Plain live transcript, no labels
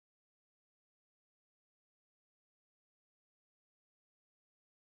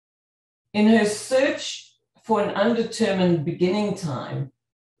In her search for an undetermined beginning time,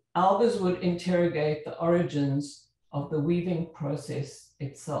 Albers would interrogate the origins of the weaving process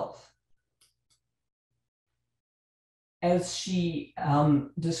itself. As she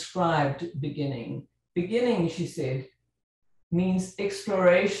described beginning, she said, means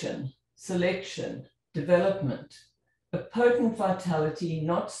exploration, selection, development, a potent vitality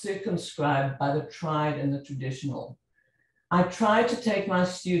not circumscribed by the tried and the traditional. I try to take my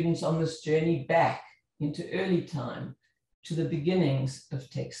students on this journey back into early time to the beginnings of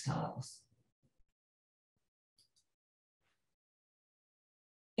textiles.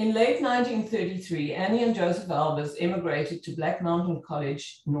 In late 1933, Annie and Joseph Albers immigrated to Black Mountain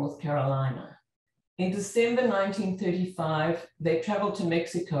College, North Carolina. In December 1935, they traveled to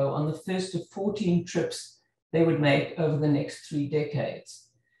Mexico on the first of 14 trips they would make over the next 3 decades,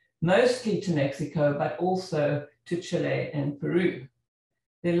 mostly to Mexico, but also to Chile and Peru.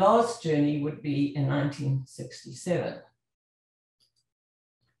 Their last journey would be in 1967.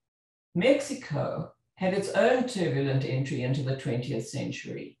 Mexico had its own turbulent entry into the 20th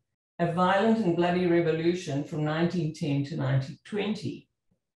century, a violent and bloody revolution from 1910 to 1920.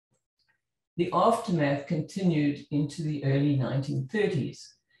 The aftermath continued into the early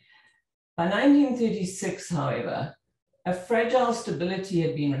 1930s. By 1936, however, a fragile stability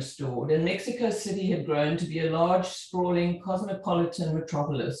had been restored, and Mexico City had grown to be a large, sprawling, cosmopolitan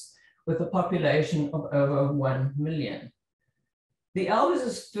metropolis with a population of over 1 million. The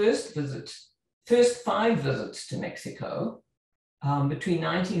Albers' first 5 visits to Mexico between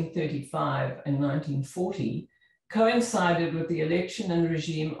 1935 and 1940 coincided with the election and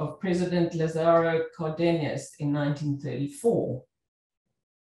regime of President Lázaro Cárdenas in 1934.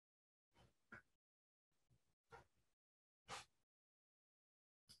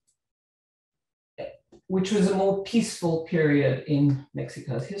 Which was a more peaceful period in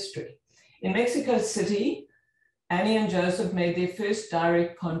Mexico's history. In Mexico City, Annie and Joseph made their first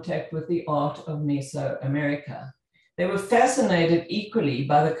direct contact with the art of Mesoamerica. They were fascinated equally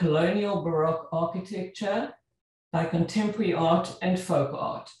by the colonial Baroque architecture, by contemporary art and folk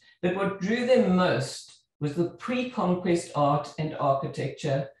art. But what drew them most was the pre-conquest art and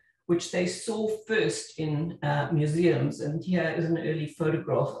architecture, which they saw first in museums. And here is an early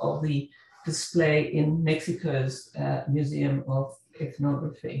photograph of the display in Mexico's Museum of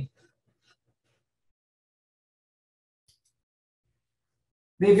Ethnography.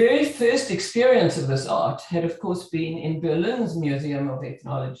 Their very first experience of this art had, of course, been in Berlin's Museum of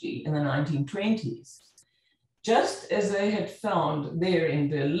Ethnology in the 1920s. Just as they had found there in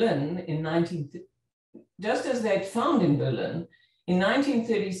Berlin in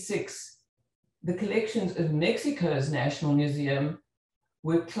 1936, the collections of Mexico's National Museum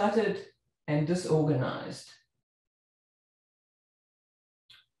were cluttered and disorganized.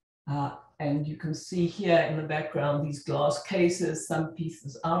 And you can see here in the background these glass cases, some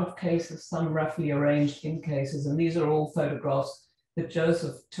pieces out of cases, some roughly arranged in cases. And these are all photographs that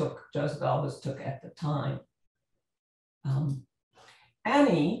Joseph Albers took at the time.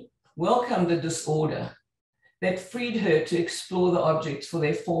 Annie welcomed the disorder that freed her to explore the objects for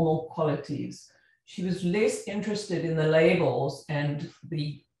their formal qualities. She was less interested in the labels and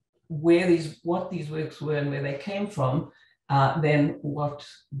what these works were and where they came from than what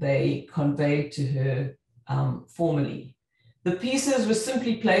they conveyed to her formally. The pieces were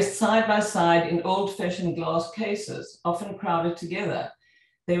simply placed side by side in old-fashioned glass cases, often crowded together.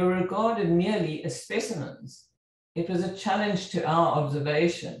 They were regarded merely as specimens. It was a challenge to our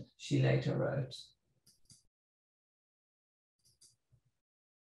observation, she later wrote.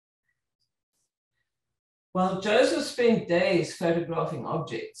 While Joseph spent days photographing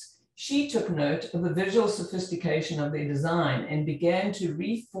objects, she took note of the visual sophistication of their design and began to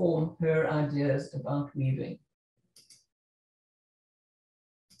reform her ideas about weaving.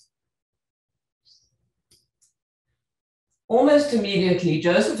 Almost immediately,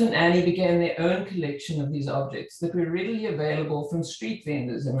 Joseph and Annie began their own collection of these objects that were readily available from street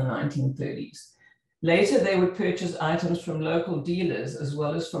vendors in the 1930s. Later, they would purchase items from local dealers, as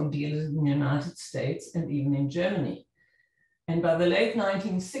well as from dealers in the United States and even in Germany. And by the late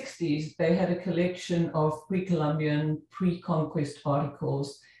 1960s, they had a collection of pre-Columbian, pre-conquest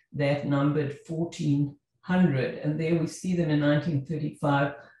articles that numbered 1,400. And there we see them in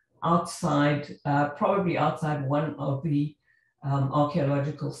 1935 outside, probably outside one of the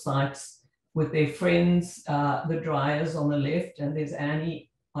archaeological sites with their friends, the dryers on the left, and there's Annie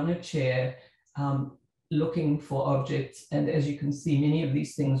on a chair looking for objects. And as you can see, many of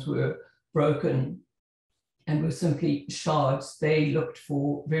these things were broken and were simply shards. They looked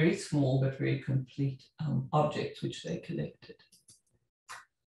for very small but very complete objects which they collected.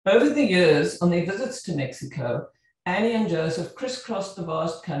 Over the years, on their visits to Mexico, Annie and Joseph crisscrossed the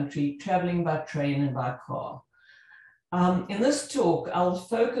vast country, traveling by train and by car. In this talk, I'll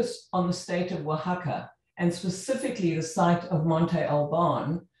focus on the state of Oaxaca, and specifically the site of Monte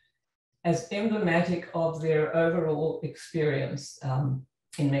Alban, as emblematic of their overall experience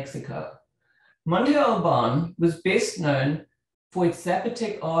in Mexico. Monte Alban was best known for its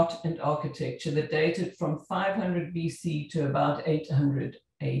Zapotec art and architecture that dated from 500 BC to about 800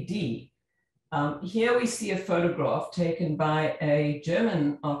 AD. Here we see a photograph taken by a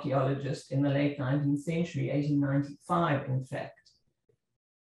German archaeologist in the late 19th century, 1895, in fact.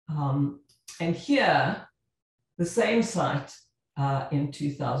 And here, the same site in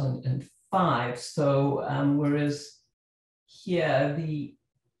 2005. So whereas here the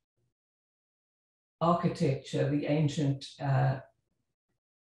architecture, the ancient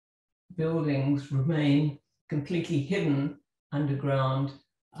buildings remain completely hidden underground.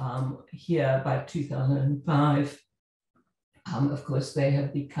 Here by 2005, of course, they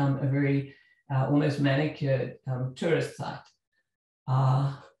have become a very almost manicured tourist site.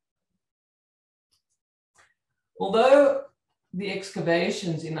 Although the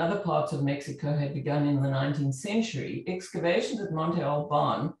excavations in other parts of Mexico had begun in the 19th century, excavations at Monte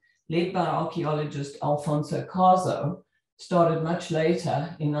Alban, led by archaeologist Alfonso Caso, started much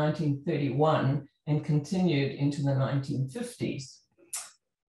later in 1931 and continued into the 1950s.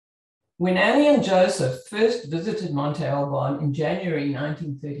 When Annie and Joseph first visited Monte Alban in January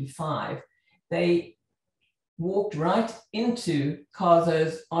 1935, they walked right into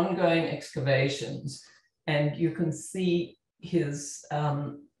Caso's ongoing excavations. And you can see his,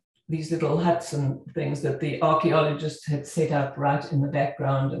 these little huts and things that the archaeologists had set up right in the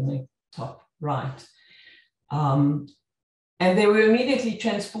background in the top right. And they were immediately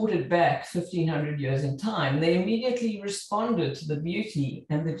transported back 1,500 years in time. They immediately responded to the beauty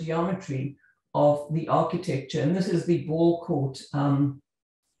and the geometry of the architecture. And this is the ball court at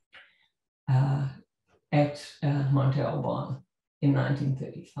Monte Alban in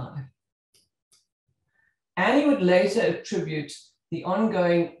 1935. Annie would later attribute the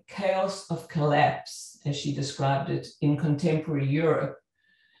ongoing chaos of collapse, as she described it, in contemporary Europe,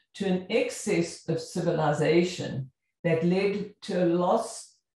 to an excess of civilization that led to a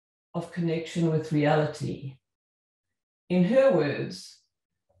loss of connection with reality. In her words,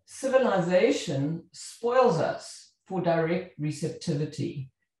 civilization spoils us for direct receptivity.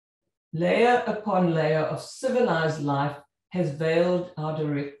 Layer upon layer of civilized life has veiled our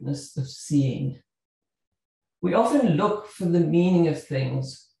directness of seeing. We often look for the meaning of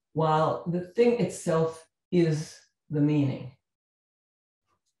things, while the thing itself is the meaning.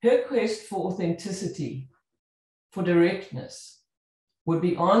 Her quest for authenticity, for directness, would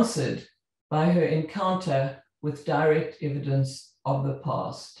be answered by her encounter with direct evidence of the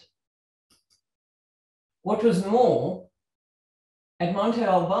past. What was more, at Monte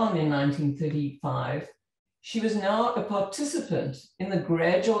Alban in 1935, she was now a participant in the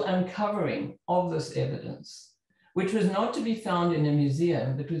gradual uncovering of this evidence, which was not to be found in a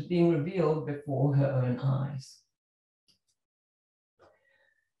museum, but was being revealed before her own eyes.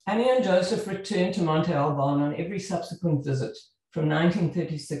 Annie and Joseph returned to Monte Alban on every subsequent visit from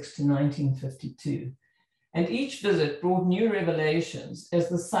 1936 to 1952. And each visit brought new revelations as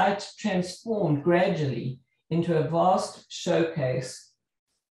the site transformed gradually into a vast showcase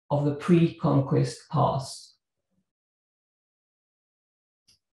of the pre-conquest past.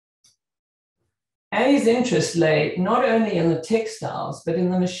 Annie's interest lay not only in the textiles, but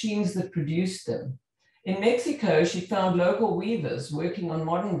in the machines that produced them. In Mexico, she found local weavers working on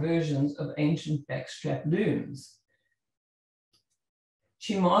modern versions of ancient backstrap looms.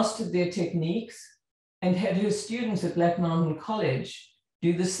 She mastered their techniques and had her students at Black Mountain College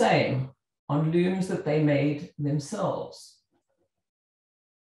do the same on looms that they made themselves.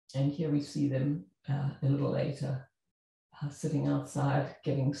 And here we see them a little later, sitting outside,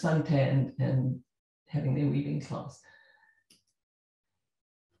 getting suntanned and having their weaving class.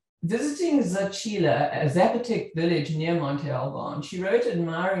 Visiting Zachila, a Zapotec village near Monte Alban, she wrote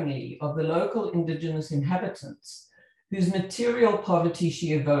admiringly of the local indigenous inhabitants whose material poverty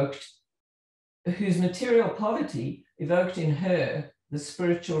evoked in her the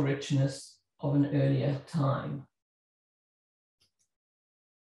spiritual richness of an earlier time.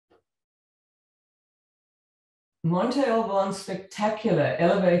 Monte Alban's spectacular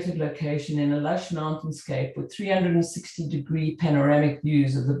elevated location in a lush mountainscape with 360-degree panoramic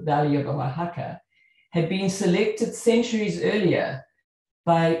views of the Valley of Oaxaca had been selected centuries earlier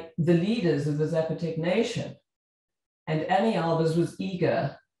by the leaders of the Zapotec nation, and Anni Albers was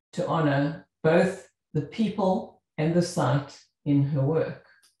eager to honor both the people and the site in her work.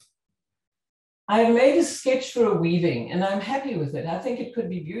 I have made a sketch for a weaving and I'm happy with it. I think it could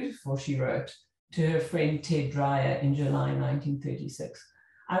be beautiful, she wrote to her friend Ted Dreyer in July 1936.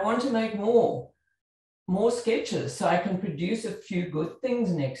 I want to make more sketches so I can produce a few good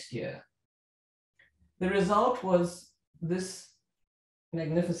things next year. The result was this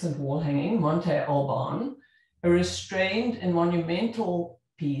magnificent wall hanging, Monte Alban, a restrained and monumental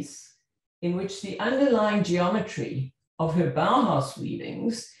piece in which the underlying geometry of her Bauhaus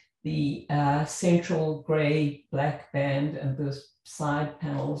weavings, the central gray black band and the side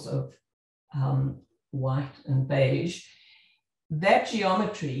panels of white and beige, that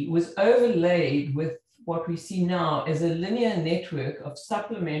geometry was overlaid with what we see now as a linear network of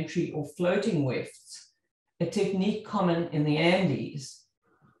supplementary or floating wefts, a technique common in the Andes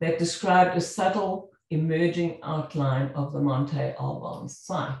that described a subtle emerging outline of the Monte Alban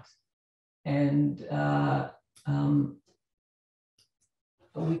site. And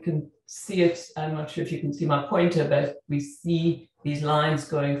we can see it, I'm not sure if you can see my pointer, but we see these lines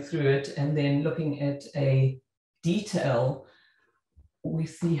going through it, and then looking at a detail, we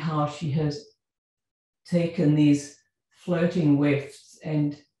see how she has taken these floating wefts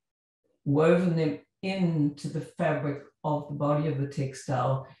and woven them into the fabric of the body of the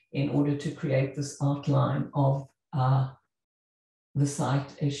textile in order to create this outline of the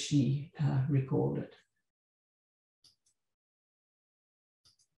site as she recalled it.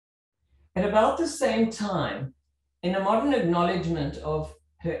 At about the same time, in a modern acknowledgement of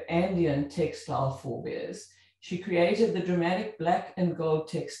her Andean textile forebears, she created the dramatic black and gold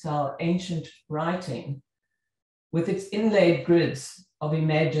textile ancient writing with its inlaid grids of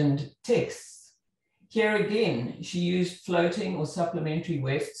imagined texts. Here again, she used floating or supplementary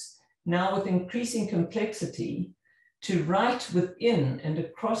wefts, now with increasing complexity, to write within and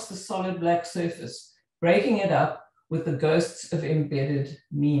across the solid black surface, breaking it up with the ghosts of embedded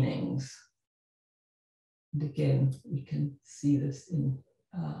meanings. And again, we can see this in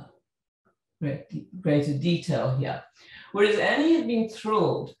greater detail here. Whereas Annie had been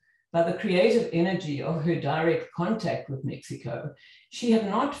thrilled by the creative energy of her direct contact with Mexico, she had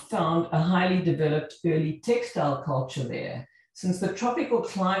not found a highly developed early textile culture there, since the tropical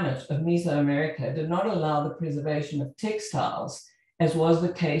climate of Mesoamerica did not allow the preservation of textiles, as was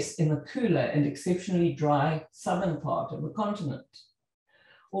the case in the cooler and exceptionally dry southern part of the continent.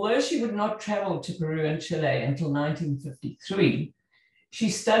 Although she would not travel to Peru and Chile until 1953, she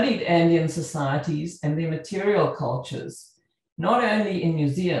studied Andean societies and their material cultures, not only in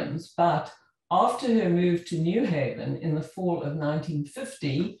museums, but after her move to New Haven in the fall of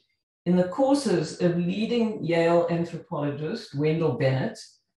 1950, in the courses of leading Yale anthropologist Wendell Bennett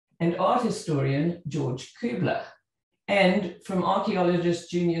and art historian George Kubler, and from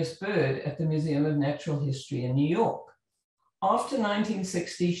archaeologist Junius Bird at the Museum of Natural History in New York. After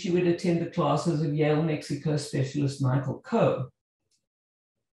 1960, she would attend the classes of Yale Mexico specialist Michael Coe.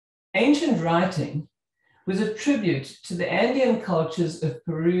 Ancient writing was a tribute to the Andean cultures of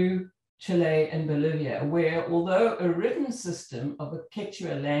Peru, Chile, and Bolivia, where although a written system of a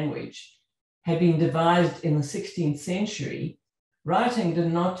Quechua language had been devised in the 16th century, writing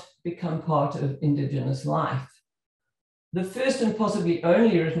did not become part of indigenous life. The first and possibly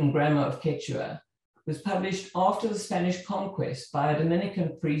only written grammar of Quechua was published after the Spanish conquest by a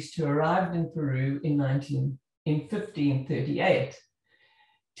Dominican priest who arrived in Peru in 1538.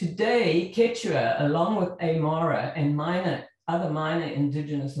 Today, Quechua, along with Aymara and other minor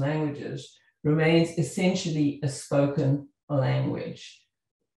indigenous languages, remains essentially a spoken language.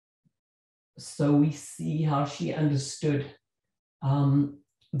 So we see how she understood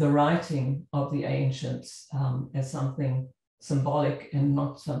the writing of the ancients as something symbolic and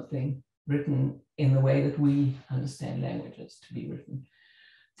not something written in the way that we understand languages to be written.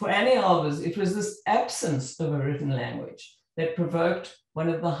 For Anni Albers, it was this absence of a written language that provoked one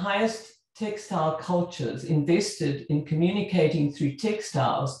of the highest textile cultures invested in communicating through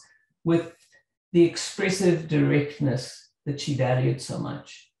textiles with the expressive directness that she valued so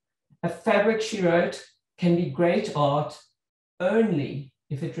much. A fabric, she wrote, can be great art only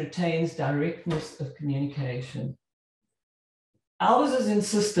if it retains directness of communication. Albers'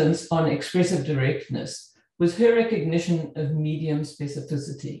 insistence on expressive directness was her recognition of medium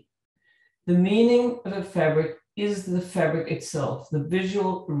specificity. The meaning of a fabric is the fabric itself, the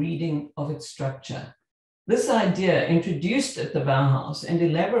visual reading of its structure. This idea, introduced at the Bauhaus and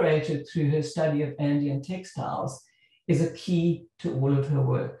elaborated through her study of Andean textiles, is a key to all of her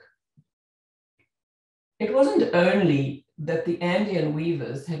work. It wasn't only that the Andean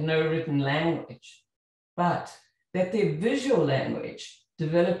weavers had no written language, but that their visual language,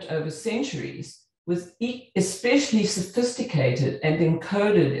 developed over centuries, was especially sophisticated and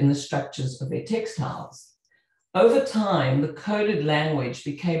encoded in the structures of their textiles. Over time, the coded language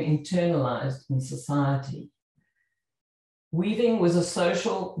became internalized in society. Weaving was a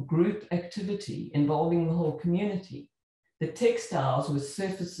social group activity involving the whole community. The textiles were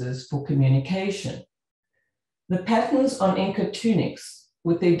surfaces for communication. The patterns on Inca tunics,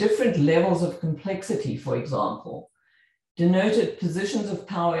 with their different levels of complexity, for example, denoted positions of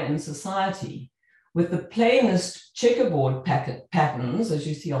power in society, with the plainest checkerboard patterns, as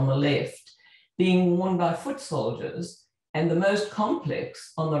you see on the left, being worn by foot soldiers, and the most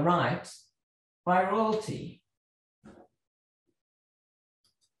complex on the right by royalty.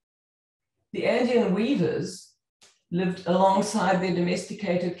 The Andean weavers lived alongside their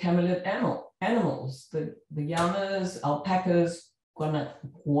domesticated camelid animals, the llamas, alpacas,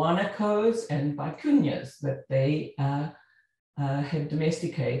 guanacos, and vicuñas that they had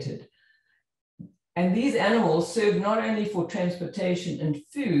domesticated. And these animals served not only for transportation and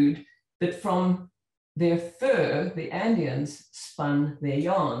food, but from their fur, the Andeans spun their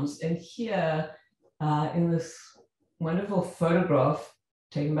yarns. And here in this wonderful photograph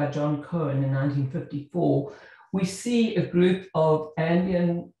taken by John Cohen in 1954, we see a group of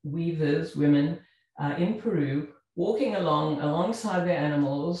Andean weavers, women in Peru, walking alongside their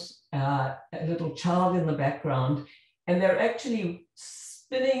animals, a little child in the background, and they're actually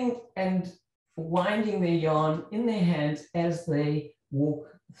spinning and winding their yarn in their hands as they walk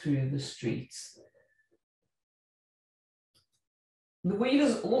through the streets. The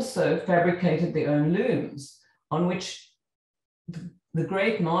weavers also fabricated their own looms, on which the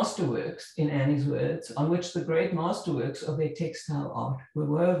great masterworks, in Annie's words, on which the great masterworks of their textile art were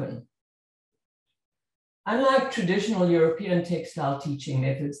woven. Unlike traditional European textile teaching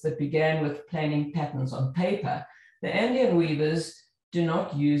methods that began with planing patterns on paper, the Andean weavers do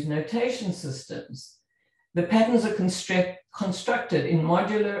not use notation systems. The patterns are constructed in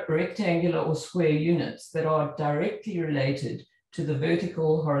modular, rectangular, or square units that are directly related to the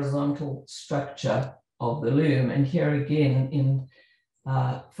vertical, horizontal structure of the loom. And here again in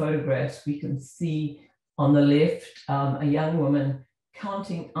photographs, we can see on the left a young woman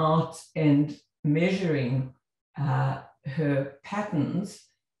counting out and measuring her patterns,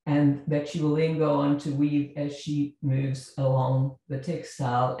 and that she will then go on to weave as she moves along the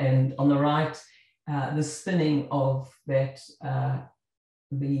textile. And on the right, the spinning of that,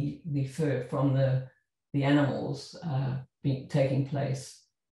 the fur from the animals taking place,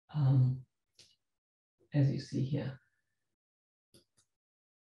 as you see here.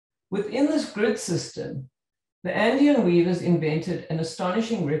 Within this grid system, the Andean weavers invented an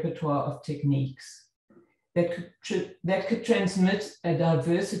astonishing repertoire of techniques that could transmit a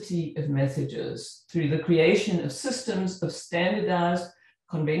diversity of messages through the creation of systems of standardized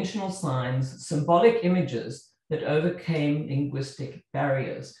conventional signs, symbolic images that overcame linguistic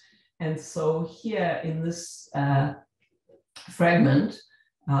barriers. And so here in this fragment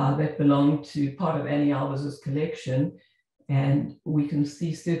that belonged to part of Anni Albers' collection, and we can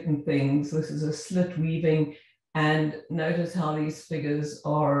see certain things. This is a slit weaving, and notice how these figures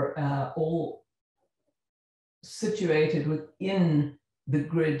are all situated within the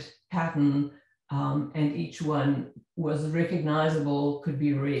grid pattern, and each one was recognizable, could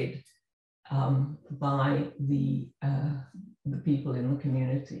be read by the people in the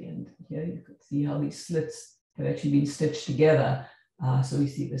community. And here you can see how these slits have actually been stitched together. So we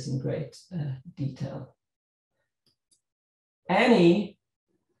see this in great detail. Annie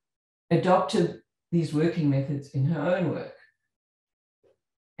adopted these working methods in her own work.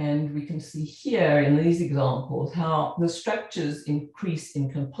 And we can see here in these examples how the structures increase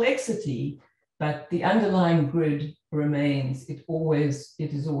in complexity, but the underlying grid remains. It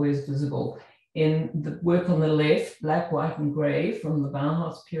is always visible. In the work on the left, black, white, and gray from the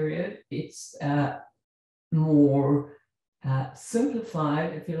Bauhaus period, it's more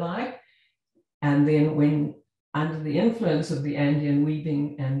simplified, if you like. And then when under the influence of the Andean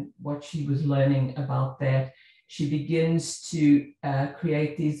weaving and what she was learning about that, she begins to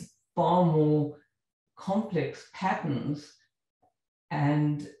create these far more complex patterns.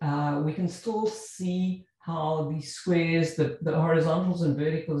 And we can still see how the squares, the horizontals and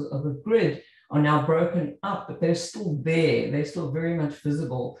verticals of the grid are now broken up, but they're still there. They're still very much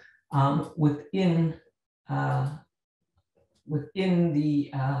visible within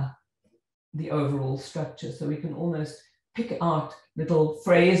the overall structure. So we can almost pick out little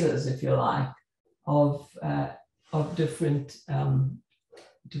phrases, if you like, of different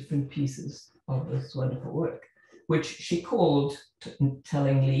pieces of this wonderful work, which she called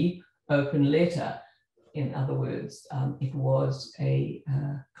tellingly open letter. In other words, it was a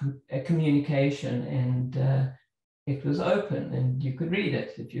communication, and it was open and you could read it.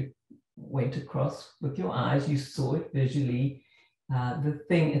 If you went across with your eyes, you saw it visually. The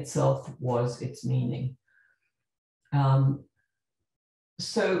thing itself was its meaning.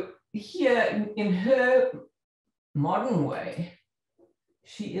 So here in her modern way,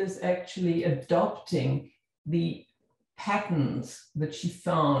 she is actually adopting the patterns that she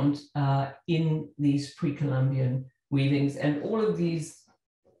found in these pre-Columbian weavings. And all of these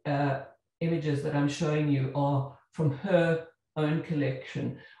images that I'm showing you are from her own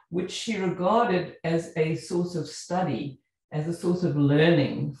collection, which she regarded as a source of study, as a source of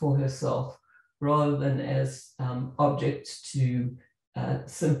learning for herself, rather than as objects to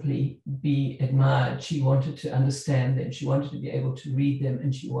simply be admired. She wanted to understand them, she wanted to be able to read them,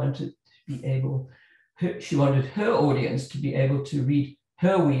 and she wanted to be able, she wanted her audience to be able to read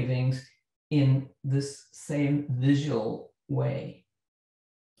her weavings in this same visual way.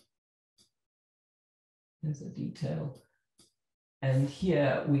 There's a detail. And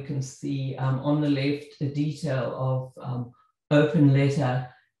here we can see on the left a detail of open letter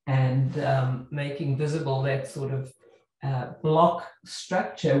and making visible that sort of block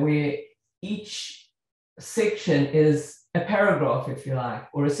structure where each section is a paragraph, if you like,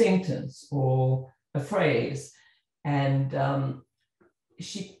 or a sentence or a phrase. And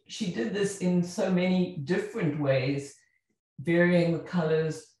she did this in so many different ways, varying the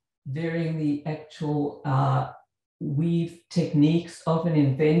colors, varying the actual weave techniques, often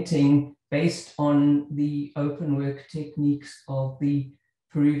inventing based on the open work techniques of the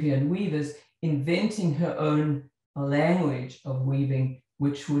Peruvian weavers, inventing her own language of weaving,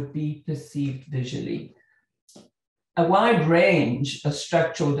 which would be perceived visually. A wide range of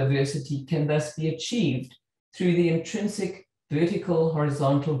structural diversity can thus be achieved through the intrinsic vertical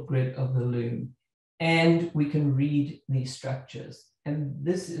horizontal grid of the loom, and we can read these structures. And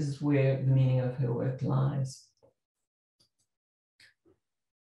this is where the meaning of her work lies.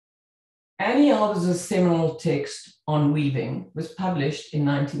 Anni Albers' seminal text on weaving was published in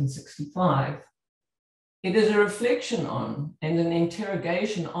 1965. It is a reflection on and an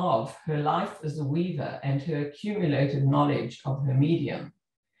interrogation of her life as a weaver and her accumulated knowledge of her medium.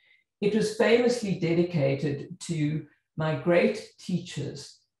 It was famously dedicated to my great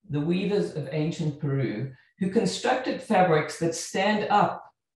teachers, the weavers of ancient Peru, who constructed fabrics that stand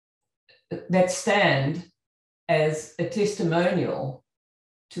as a testimonial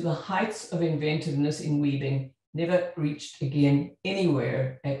to the heights of inventiveness in weaving never reached again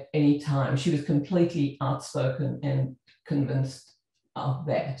anywhere at any time. She was completely outspoken and convinced of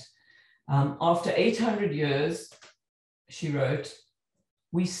that. After 800 years, she wrote,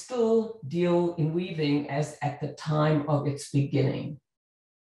 we still deal in weaving as at the time of its beginning.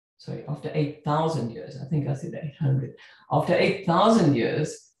 Sorry, after 8,000 years, I think I said 800. After 8,000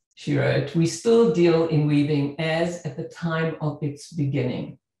 years, she wrote, we still deal in weaving as at the time of its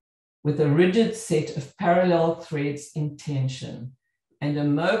beginning, with a rigid set of parallel threads in tension and a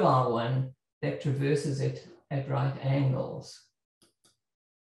mobile one that traverses it at right angles.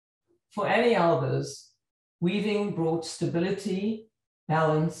 For Anni Albers, weaving brought stability,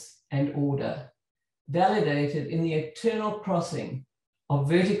 balance, and order, validated in the eternal crossing of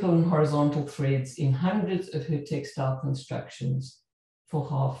vertical and horizontal threads in hundreds of her textile constructions for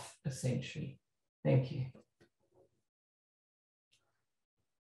half a century. Thank you.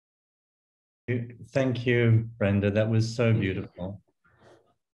 Thank you, Brenda. That was so beautiful.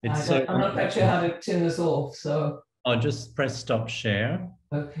 I'm not quite sure how to turn this off, so. I'll just press stop share.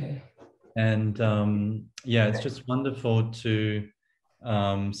 Okay. And yeah, it's just wonderful to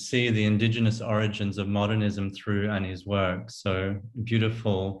see the indigenous origins of modernism through Anni's work. So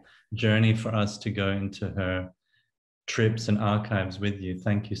beautiful journey for us to go into her trips and archives with you.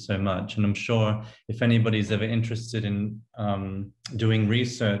 Thank you so much. And I'm sure if anybody's ever interested in doing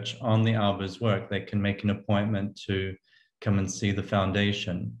research on the Albers work, they can make an appointment to come and see the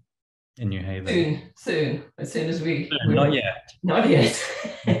foundation in New Haven. Soon, as soon as we... Not yet. Not yet,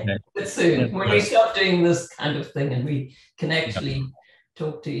 Okay. but soon, when we stop doing this kind of thing and we can actually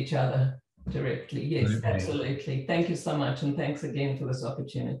talk to each other directly. Yes, absolutely. Thank you so much. And thanks again for this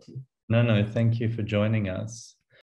opportunity. No, thank you for joining us.